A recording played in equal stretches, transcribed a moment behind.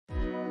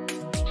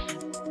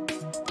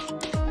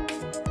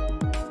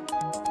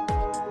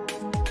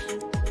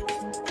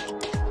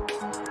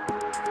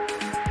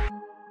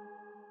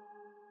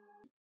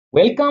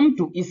Welcome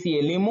to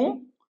EC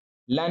Elimu,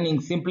 Learning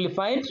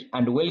Simplified,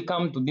 and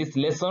welcome to this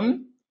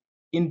lesson.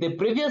 In the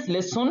previous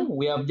lesson,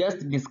 we have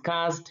just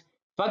discussed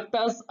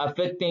factors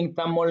affecting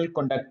thermal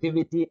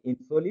conductivity in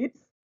solids.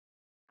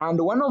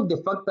 And one of the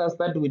factors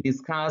that we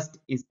discussed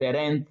is the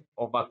length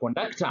of a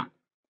conductor.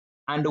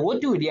 And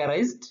what we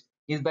realized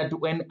is that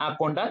when a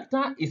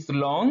conductor is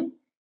long,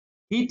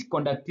 heat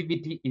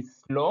conductivity is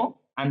slow.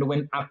 And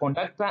when a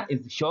conductor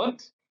is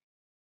short,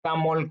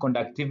 thermal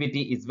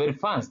conductivity is very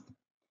fast.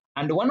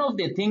 And one of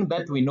the things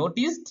that we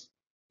noticed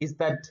is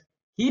that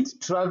heat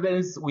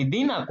travels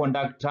within a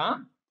conductor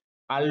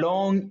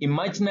along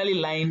imaginary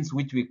lines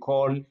which we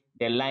call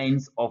the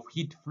lines of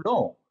heat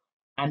flow.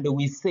 And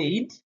we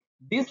said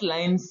these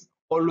lines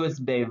always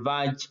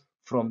diverge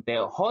from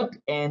the hot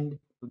end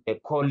to the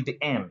cold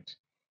end.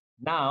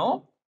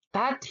 Now,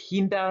 that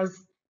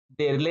hinders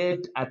the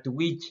rate at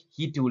which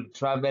heat will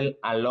travel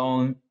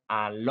along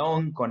a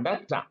long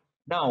conductor.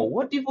 Now,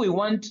 what if we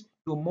want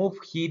to move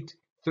heat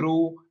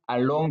through a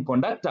long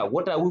conductor?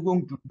 What are we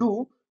going to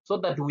do so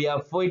that we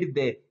avoid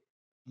the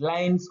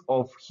lines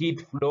of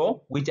heat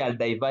flow which are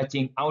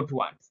diverging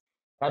outwards?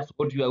 That's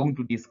what we are going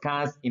to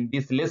discuss in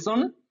this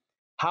lesson,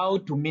 how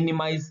to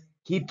minimize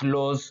heat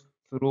loss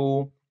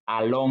through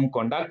a long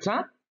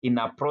conductor in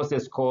a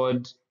process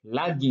called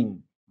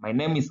lagging. My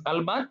name is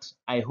Albert.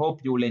 I hope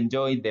you will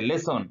enjoy the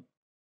lesson.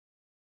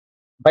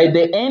 By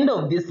the end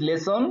of this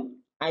lesson,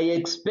 I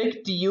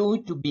expect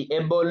you to be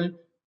able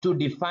to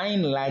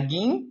define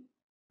lagging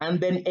and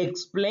then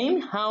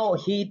explain how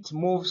heat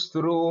moves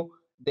through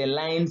the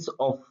lines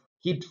of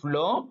heat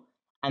flow,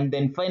 and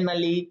then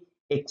finally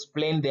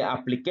explain the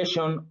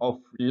application of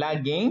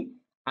lagging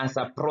as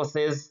a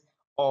process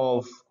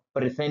of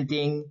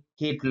preventing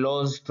heat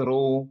loss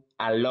through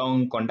a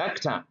long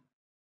conductor.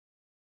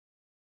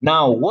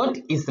 Now, what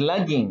is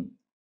lagging?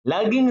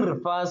 Lagging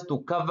refers to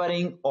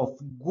covering of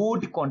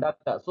good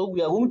conductors. So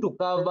we are going to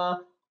cover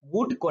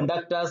good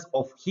conductors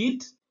of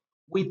heat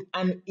with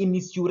an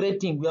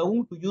insulating. We are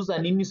going to use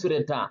an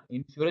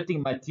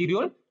insulating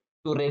material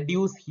to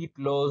reduce heat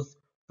loss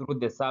through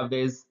the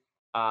surface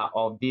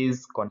of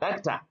this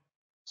conductor.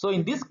 So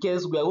in this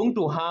case, we are going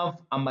to have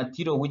a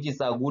material which is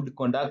a good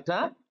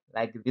conductor,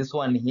 like this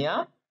one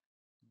here,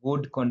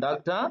 good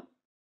conductor,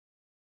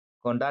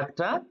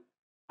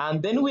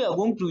 and then we are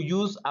going to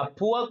use a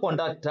poor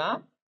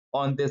conductor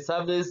on the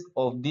surface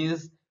of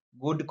this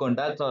good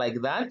conductor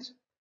like that.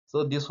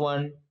 So this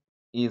one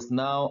is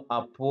now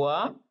a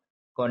poor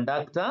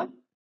conductor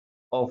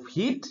of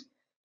heat,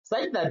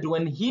 such that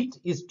when heat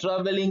is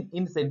traveling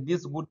inside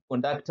this good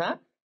conductor,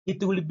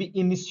 it will be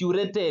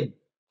insulated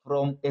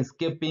from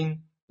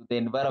escaping to the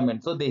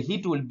environment. So the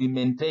heat will be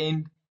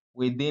maintained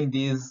within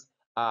this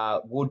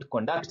good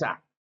conductor.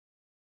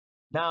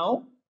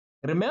 Now,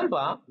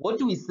 remember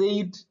what we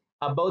said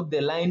about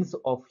the lines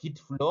of heat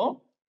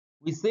flow.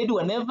 We said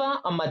whenever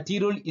a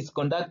material is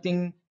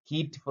conducting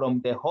heat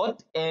from the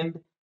hot end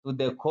to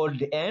the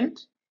cold end,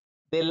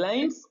 the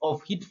lines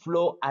of heat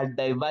flow are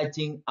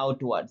diverging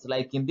outwards.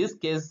 Like in this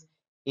case,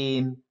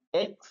 in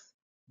X,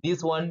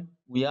 this one,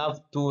 we have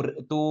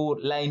two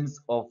lines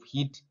of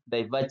heat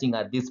diverging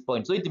at this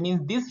point. So it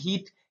means this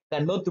heat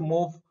cannot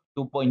move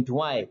to point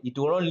Y. It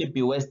will only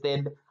be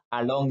wasted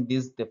along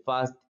the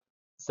first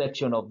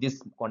section of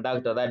this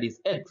conductor, that is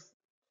X.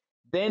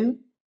 Then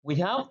we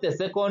have the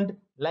second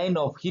line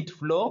of heat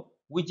flow,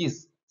 which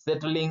is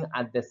settling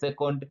at the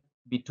second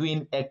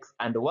between X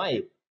and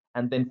Y.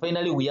 And then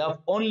finally, we have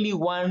only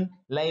one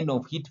line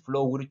of heat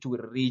flow which will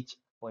reach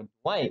point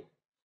Y.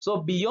 So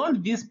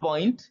beyond this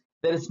point,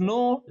 there is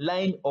no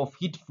line of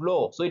heat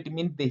flow. So it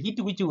means the heat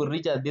which will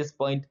reach at this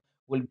point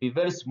will be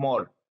very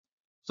small.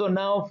 So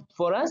now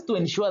for us to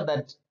ensure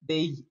that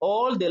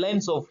all the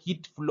lines of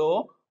heat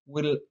flow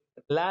will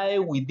lie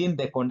within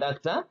the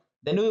conductor,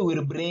 then we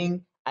will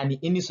bring an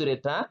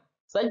insulator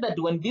such that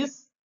when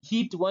this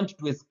heat wants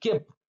to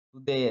escape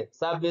to the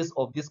surface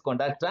of this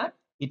conductor,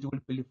 it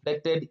will be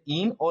reflected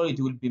in, or it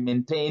will be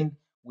maintained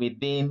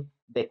within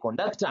the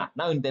conductor.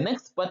 Now in the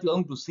next part, we're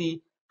going to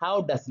see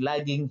how does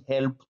lagging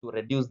help to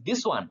reduce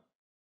this one.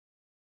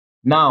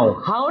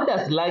 Now, how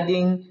does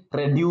lagging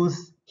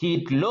reduce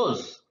heat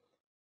loss?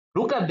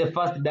 Look at the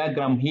first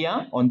diagram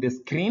here on the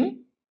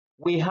screen.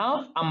 We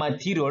have a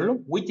material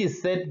which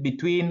is set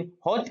between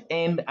hot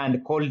end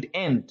and cold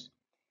end.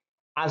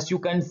 As you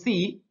can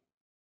see,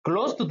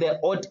 close to the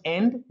hot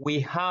end, we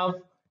have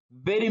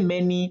very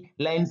many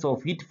lines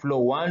of heat flow.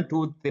 1,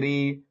 2,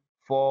 3,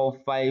 4,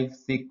 5,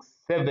 6,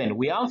 7.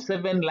 We have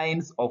 7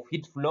 lines of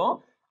heat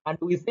flow, and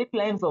we say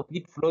lines of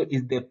heat flow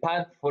is the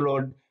path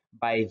followed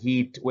by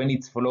heat when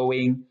it's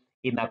flowing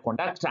in a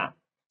conductor.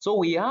 So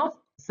we have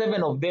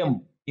 7 of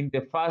them in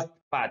the first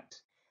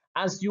part.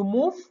 As you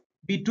move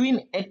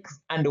between X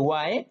and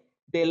Y,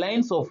 the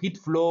lines of heat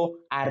flow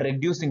are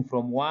reducing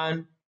from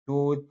 1,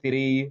 2,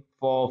 3,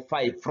 4,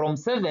 5. From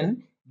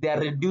 7, they are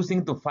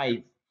reducing to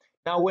 5.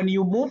 Now, when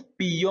you move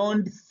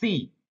beyond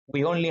C,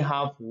 we only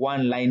have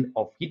one line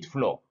of heat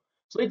flow.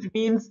 So it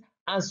means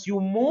as you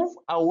move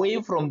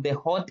away from the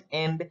hot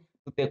end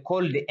to the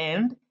cold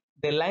end,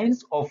 the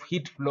lines of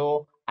heat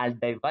flow are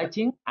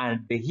diverging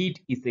and the heat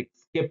is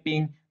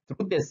escaping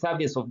through the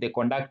surface of the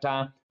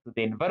conductor to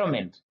the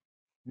environment.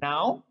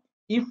 Now,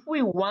 if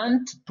we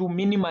want to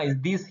minimize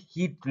this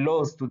heat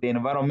loss to the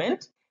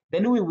environment,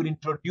 then we will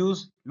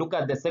introduce, look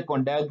at the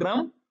second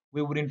diagram,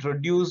 we will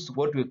introduce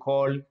what we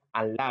call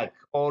a lag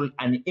or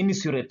an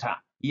insulator.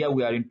 Here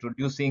we are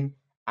introducing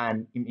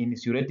an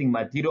insulating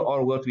material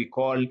or what we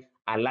call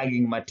a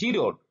lagging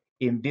material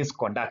in this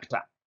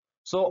conductor.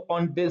 So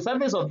on the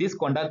surface of this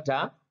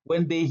conductor,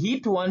 when the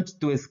heat wants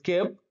to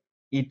escape,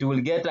 it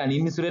will get an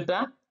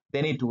insulator,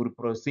 then it will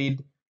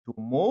proceed to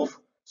move.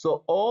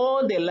 So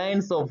all the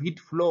lines of heat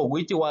flow,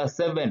 which were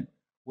 7,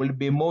 will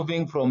be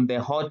moving from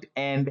the hot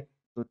end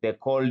to the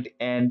cold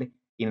end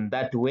in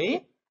that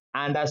way.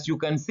 And as you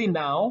can see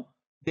now,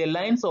 the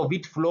lines of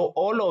heat flow,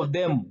 all of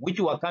them which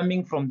were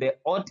coming from the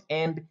hot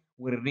end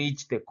will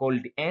reach the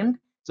cold end.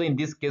 So in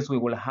this case, we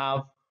will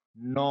have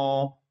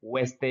no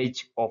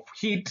wastage of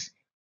heat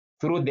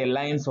through the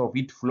lines of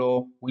heat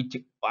flow, which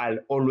are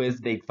always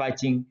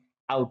diverging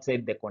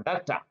outside the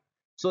conductor.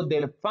 So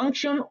the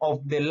function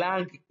of the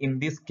lag in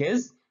this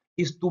case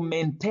is to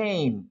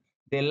maintain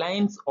the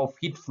lines of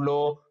heat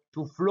flow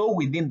to flow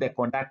within the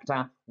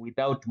conductor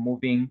without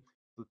moving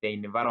to the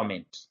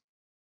environment.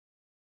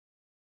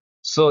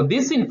 So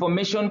this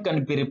information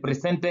can be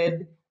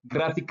represented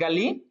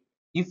graphically.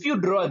 If you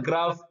draw a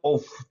graph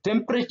of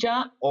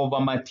temperature of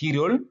a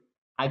material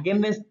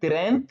against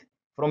strength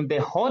from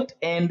the hot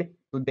end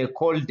to the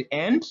cold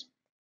end,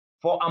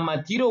 for a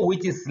material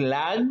which is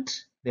lagged,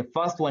 the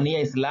first one here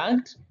is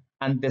lagged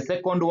and the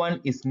second one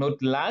is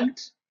not lagged.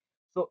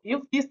 So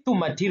if these two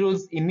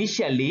materials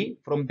initially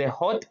from the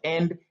hot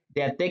end,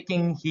 they are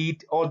taking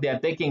heat or they are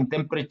taking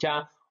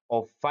temperature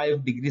of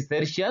 5 degrees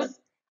Celsius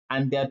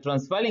and they are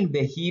transferring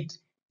the heat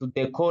to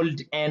the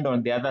cold end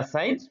on the other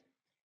side.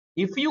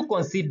 If you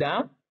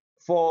consider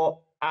for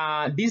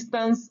a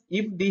distance,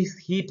 if this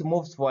heat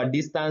moves for a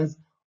distance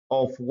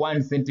of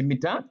 1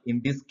 centimeter,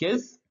 in this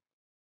case,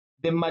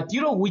 the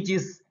material which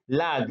is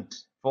lagged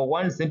for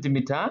 1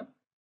 centimeter,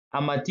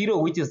 a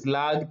material which is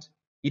lagged,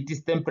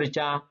 its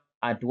temperature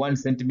at 1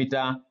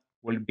 centimeter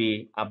will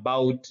be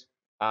about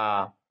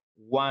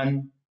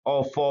 1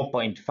 or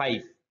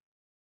 4.5.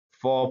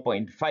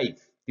 4.5.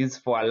 This is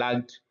for a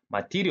lagged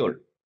material,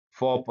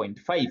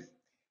 4.5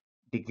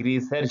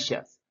 degrees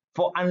Celsius.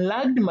 For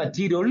unlagged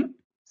material,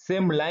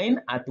 same line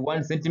at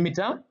 1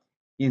 centimeter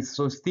is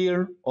so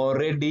still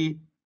already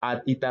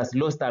it has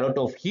lost a lot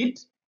of heat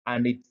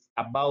and it's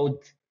about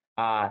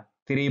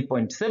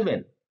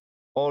 3.7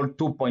 or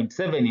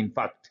 2.7 in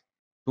fact,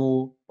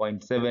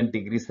 2.7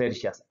 degrees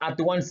Celsius at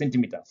 1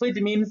 centimeter. So it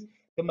means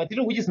the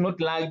material which is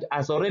not lagged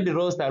has already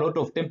lost a lot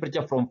of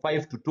temperature from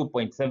 5 to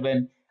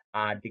 2.7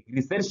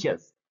 degrees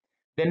Celsius.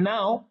 Then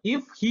now,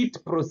 if heat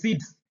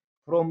proceeds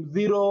from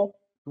 0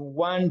 to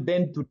 1,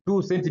 then to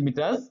 2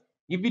 centimeters,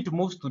 if it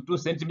moves to 2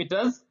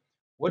 centimeters,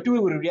 what we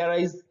will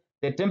realize,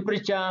 the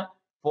temperature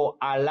for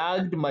a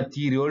lagged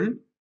material,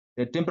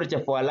 the temperature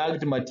for a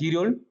lagged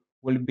material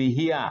will be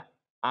here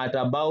at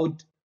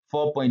about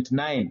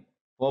 4.9,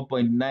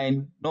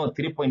 4.9, no,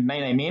 3.9,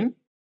 I mean,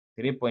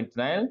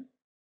 3.9.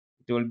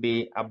 It will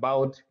be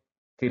about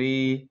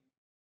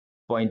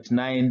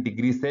 3.9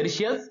 degrees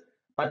Celsius.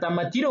 But a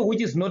material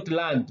which is not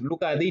lagged,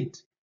 look at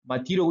it,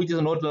 material which is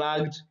not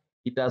lagged,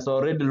 it has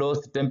already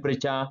lost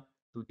temperature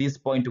to this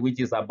point, which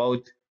is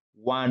about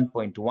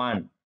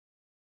 1.1.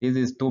 This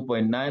is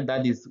 2.9,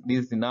 that is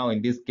this now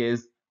in this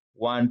case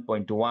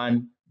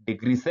 1.1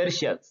 degrees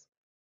Celsius.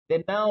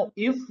 Then now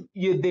if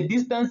the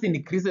distance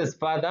increases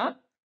further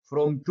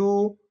from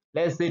 2,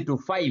 let's say to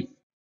 5,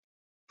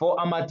 for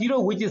a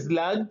material which is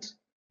lagged,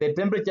 the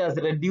temperature is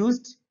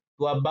reduced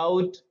to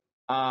about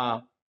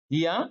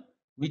here,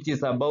 which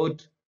is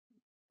about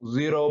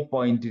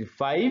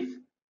 0.5.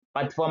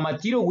 But for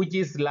material which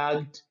is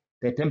lagged,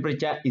 the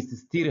temperature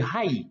is still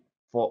high.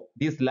 For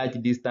this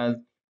large distance,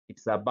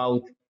 it's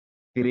about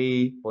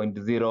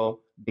 3.0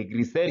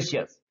 degrees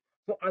Celsius.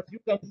 So as you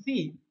can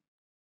see,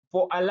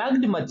 for a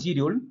lagged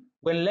material,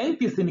 when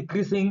length is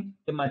increasing,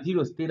 the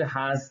material still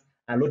has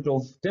a lot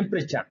of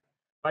temperature.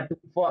 But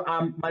for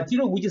a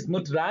material which is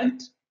not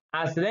lagged,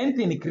 as length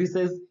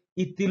increases,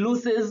 it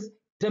loses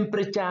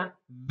temperature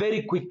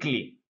very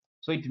quickly.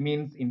 So it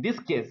means in this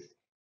case,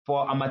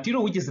 for a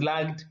material which is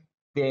lagged,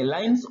 the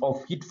lines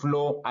of heat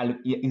flow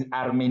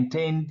are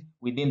maintained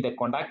within the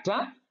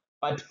conductor.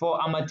 But for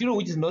a material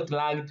which is not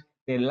lagged,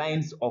 the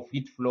lines of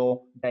heat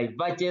flow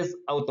diverges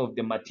out of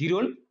the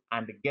material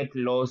and get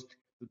lost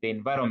to the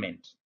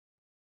environment.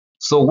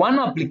 So one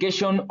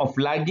application of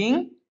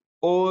lagging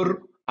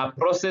or a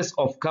process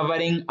of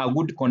covering a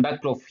good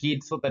conductor of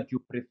heat so that you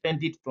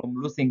prevent it from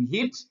losing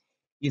heat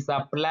is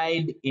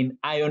applied in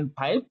iron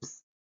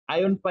pipes.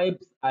 Iron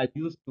pipes are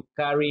used to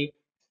carry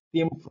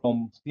steam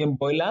from steam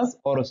boilers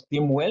or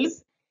steam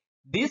wells.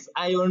 This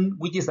iron,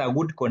 which is a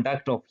good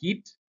conductor of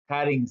heat,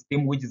 carrying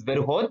steam which is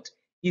very hot,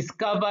 is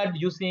covered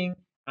using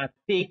a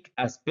thick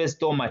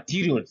asbestos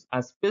materials.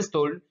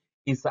 Asbestos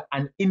is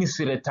an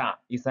insulator.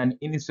 It's an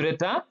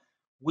insulator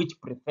which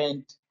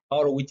prevent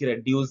or which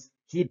reduce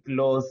heat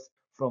loss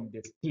from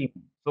the steam.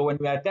 So when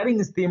we are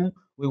carrying steam,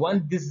 we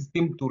want this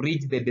steam to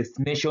reach the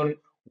destination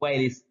while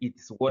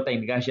it's water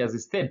in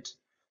gaseous state.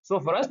 So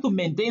for us to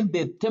maintain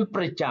the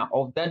temperature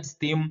of that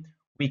steam,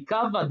 we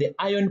cover the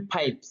iron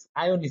pipes.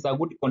 Iron is a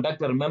good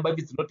conductor. Remember, if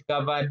it's not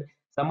covered,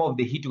 some of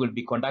the heat will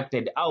be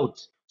conducted out.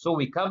 So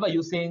we cover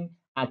using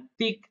a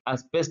thick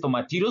asbestos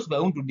materials. We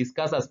are going to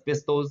discuss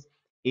asbestos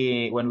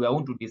when we are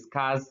going to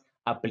discuss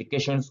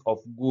applications of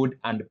good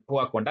and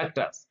poor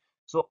conductors.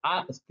 So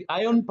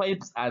iron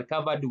pipes are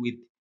covered with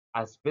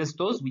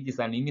asbestos, which is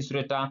an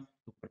insulator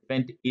to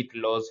prevent heat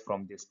loss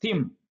from the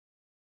steam.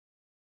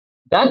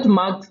 That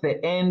marks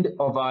the end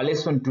of our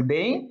lesson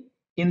today.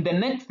 In the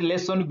next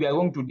lesson, we are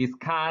going to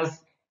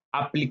discuss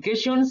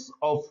applications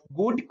of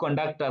good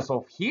conductors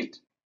of heat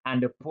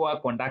and poor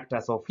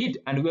conductors of heat.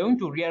 And we are going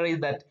to realize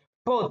that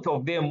both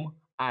of them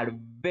are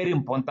very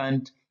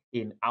important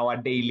in our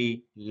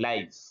daily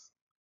lives.